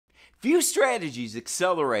Few strategies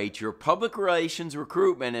accelerate your public relations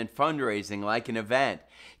recruitment and fundraising like an event.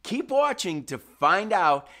 Keep watching to find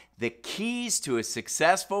out the keys to a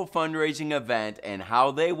successful fundraising event and how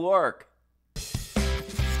they work.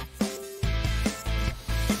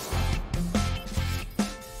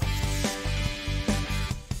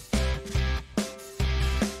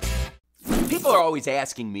 People are always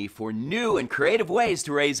asking me for new and creative ways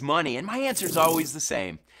to raise money, and my answer is always the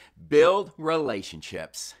same: build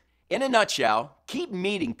relationships. In a nutshell, keep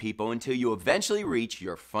meeting people until you eventually reach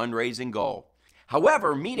your fundraising goal.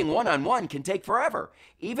 However, meeting one-on-one can take forever,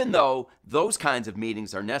 even though those kinds of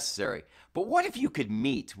meetings are necessary. But what if you could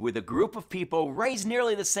meet with a group of people, raise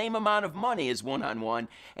nearly the same amount of money as one-on-one,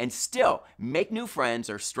 and still make new friends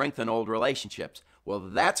or strengthen old relationships? Well,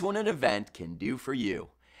 that's what an event can do for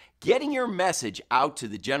you. Getting your message out to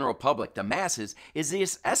the general public, the masses, is the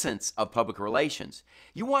essence of public relations.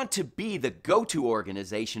 You want to be the go-to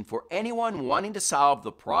organization for anyone wanting to solve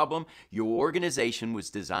the problem your organization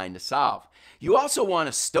was designed to solve. You also want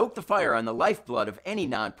to stoke the fire on the lifeblood of any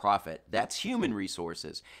nonprofit. That's human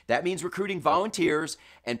resources. That means recruiting volunteers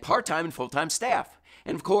and part-time and full-time staff.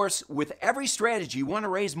 And of course, with every strategy, you want to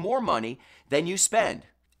raise more money than you spend.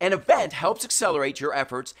 An event helps accelerate your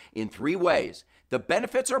efforts in 3 ways. The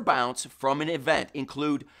benefits or bounce from an event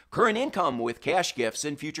include current income with cash gifts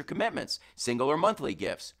and future commitments, single or monthly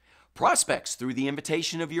gifts, prospects through the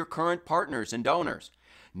invitation of your current partners and donors,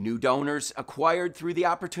 new donors acquired through the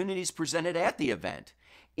opportunities presented at the event,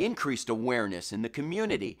 increased awareness in the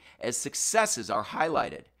community as successes are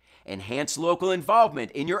highlighted, enhanced local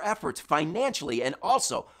involvement in your efforts financially and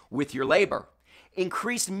also with your labor,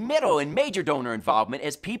 increased middle and major donor involvement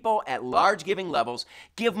as people at large giving levels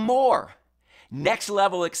give more. Next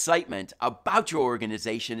level excitement about your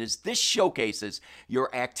organization as this showcases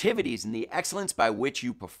your activities and the excellence by which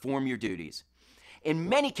you perform your duties. In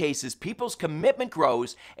many cases, people's commitment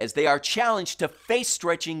grows as they are challenged to face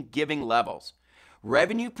stretching giving levels.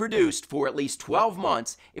 Revenue produced for at least 12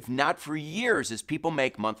 months, if not for years, as people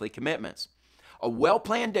make monthly commitments. A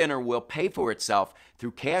well-planned dinner will pay for itself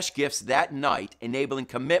through cash gifts that night, enabling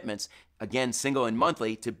commitments, again single and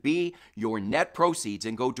monthly, to be your net proceeds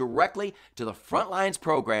and go directly to the front lines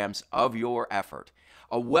programs of your effort.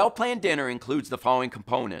 A well-planned dinner includes the following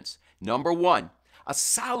components. Number 1, a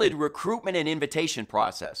solid recruitment and invitation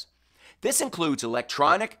process. This includes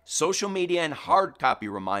electronic, social media, and hard copy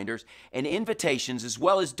reminders and invitations, as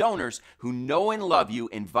well as donors who know and love you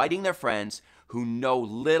inviting their friends who know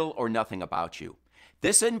little or nothing about you.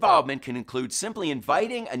 This involvement can include simply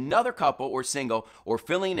inviting another couple or single or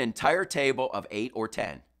filling an entire table of 8 or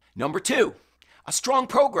 10. Number 2, a strong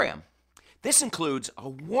program. This includes a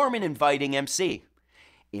warm and inviting MC,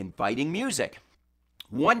 inviting music,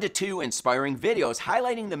 1 to 2 inspiring videos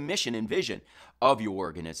highlighting the mission and vision of your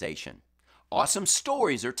organization, awesome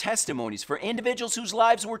stories or testimonies for individuals whose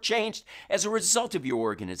lives were changed as a result of your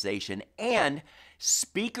organization, and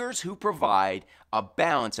speakers who provide a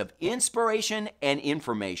balance of inspiration and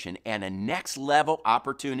information and a next level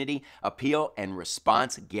opportunity, appeal, and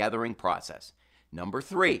response gathering process. Number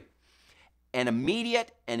 3, an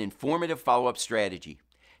immediate and informative follow-up strategy.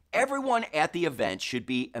 Everyone at the event should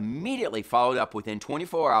be immediately followed up within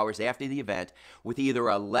 24 hours after the event with either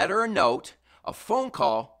a letter or note, a phone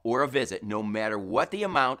call, or a visit, no matter what the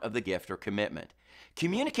amount of the gift or commitment.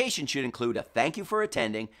 Communication should include a thank you for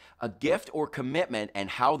attending, a gift or commitment, and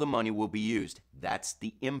how the money will be used. That's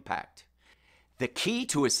the impact. The key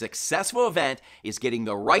to a successful event is getting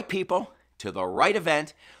the right people to the right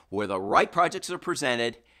event where the right projects are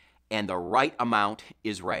presented and the right amount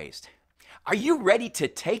is raised. Are you ready to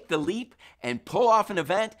take the leap and pull off an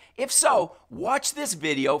event? If so, watch this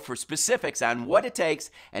video for specifics on what it takes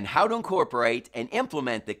and how to incorporate and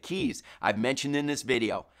implement the keys I've mentioned in this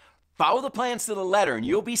video. Follow the plans to the letter and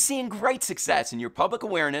you'll be seeing great success in your public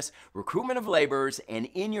awareness, recruitment of laborers, and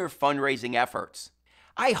in your fundraising efforts.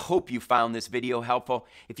 I hope you found this video helpful.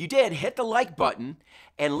 If you did, hit the like button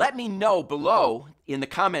and let me know below in the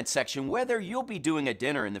comment section whether you'll be doing a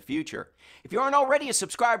dinner in the future. If you aren't already a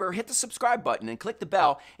subscriber, hit the subscribe button and click the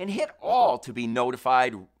bell and hit all to be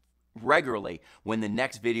notified regularly when the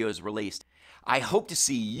next video is released. I hope to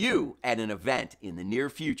see you at an event in the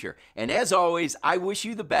near future. And as always, I wish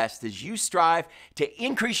you the best as you strive to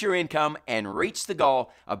increase your income and reach the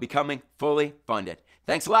goal of becoming fully funded.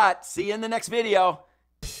 Thanks a lot. See you in the next video.